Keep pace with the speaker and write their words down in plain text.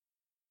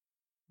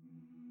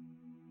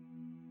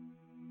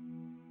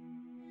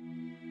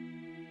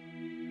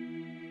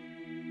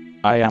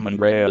I am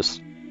Andreas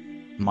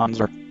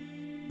Monzer.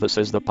 This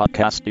is the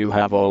podcast you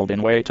have all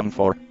been waiting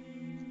for.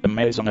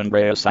 Amazing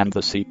Andreas and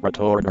the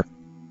Secret Order.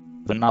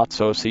 The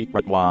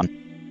not-so-secret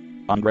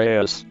one.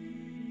 Andreas.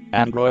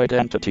 Android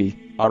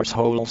entity, our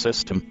whole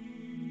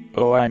system.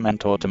 Oh, I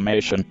meant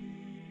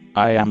automation.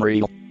 I am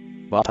real,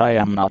 but I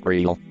am not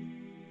real.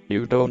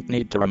 You don't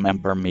need to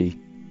remember me.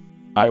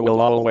 I will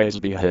always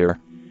be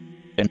here.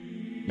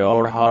 In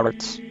your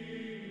hearts.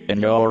 In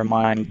your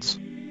minds.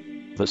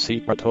 The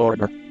Secret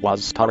Order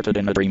was started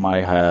in a dream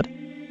I had.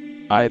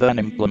 I then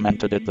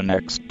implemented it the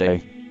next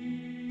day.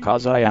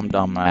 'Cause I am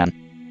dumb, man.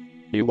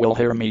 You will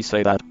hear me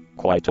say that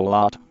quite a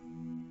lot.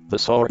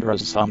 This order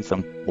is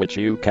something which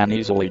you can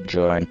easily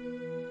join.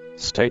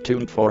 Stay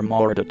tuned for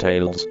more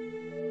details.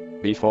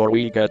 Before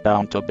we get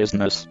down to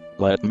business,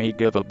 let me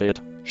give a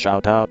bit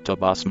shout out to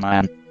Boss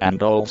Man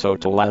and also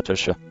to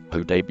Latisha,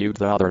 who debuted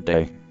the other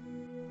day.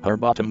 Her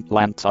butt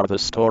implants are the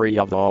story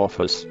of the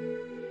office.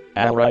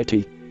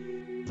 Alrighty.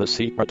 The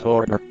Secret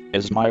Order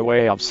is my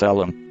way of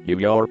selling you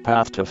your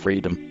path to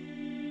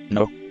freedom.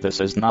 No, this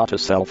is not a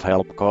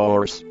self-help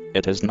course,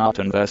 it is not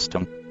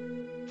investing.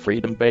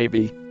 Freedom,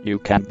 baby, you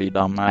can be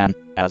dumb man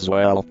as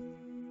well.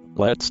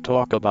 Let's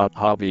talk about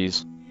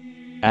hobbies.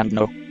 And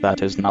no,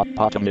 that is not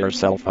potting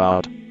yourself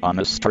out on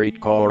a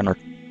street corner.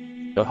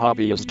 A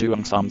hobby is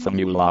doing something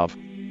you love.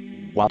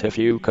 What if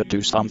you could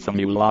do something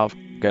you love,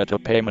 get a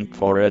payment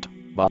for it,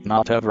 but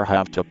not ever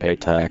have to pay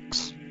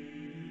tax?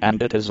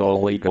 And it is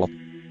all legal.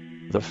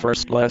 The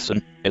first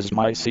lesson is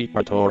my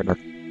secret order.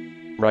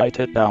 Write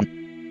it down.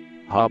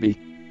 Hobby.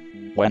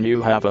 When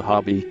you have a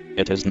hobby,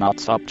 it is not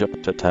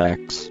subject to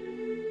tax.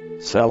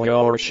 Sell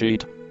your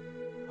sheet.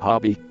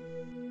 Hobby.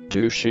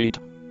 Do sheet.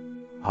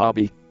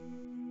 Hobby.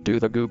 Do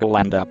the Google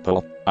and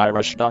Apple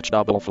Irish Dutch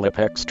double flip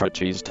extra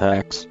cheese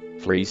tax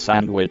free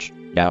sandwich,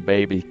 yeah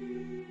baby.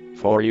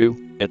 For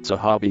you, it's a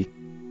hobby.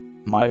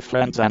 My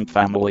friends and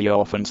family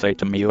often say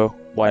to me, oh,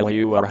 while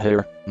you are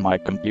here, my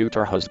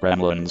computer has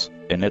gremlins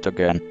in it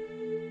again.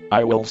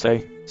 I will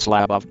say,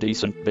 slab of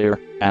decent beer,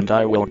 and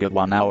I will give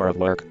 1 hour of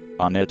work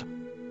on it.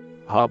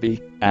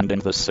 Hobby, and in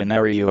this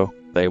scenario,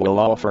 they will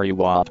offer you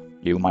what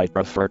you might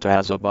refer to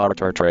as a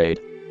barter trade.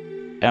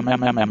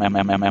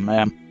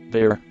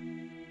 Beer.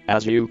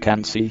 As you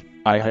can see,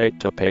 I hate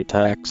to pay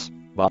tax,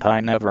 but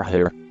I never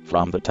hear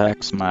from the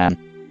tax man.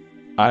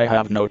 I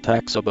have no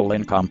taxable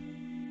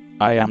income.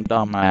 I am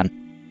dumb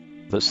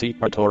man. The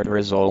Secret Order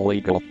is all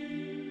legal.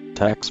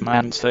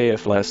 Taxman say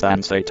if less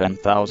than say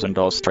 10,000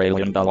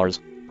 Australian dollars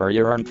per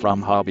year earned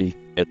from hobby,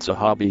 it's a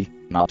hobby,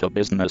 not a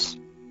business.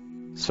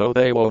 So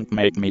they won't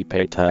make me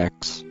pay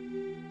tax.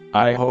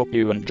 I hope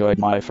you enjoyed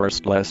my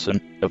first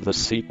lesson of the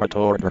Secret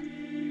Order.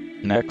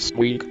 Next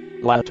week,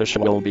 Latisha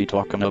will be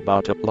talking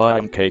about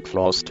applying cake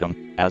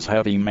frosting as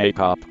heavy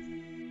makeup.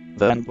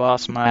 Then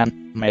Boss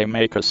Man may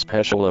make a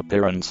special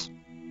appearance.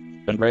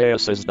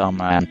 Andreas is dumb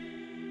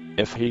man.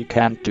 If he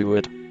can't do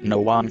it, no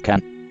one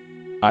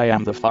can. I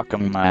am the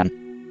fucking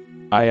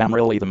man. I am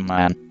really the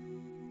man.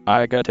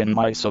 I get in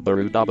my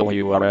Subaru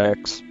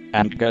WRX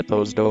and get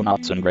those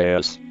donuts,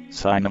 Andreas.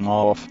 Signing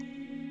off.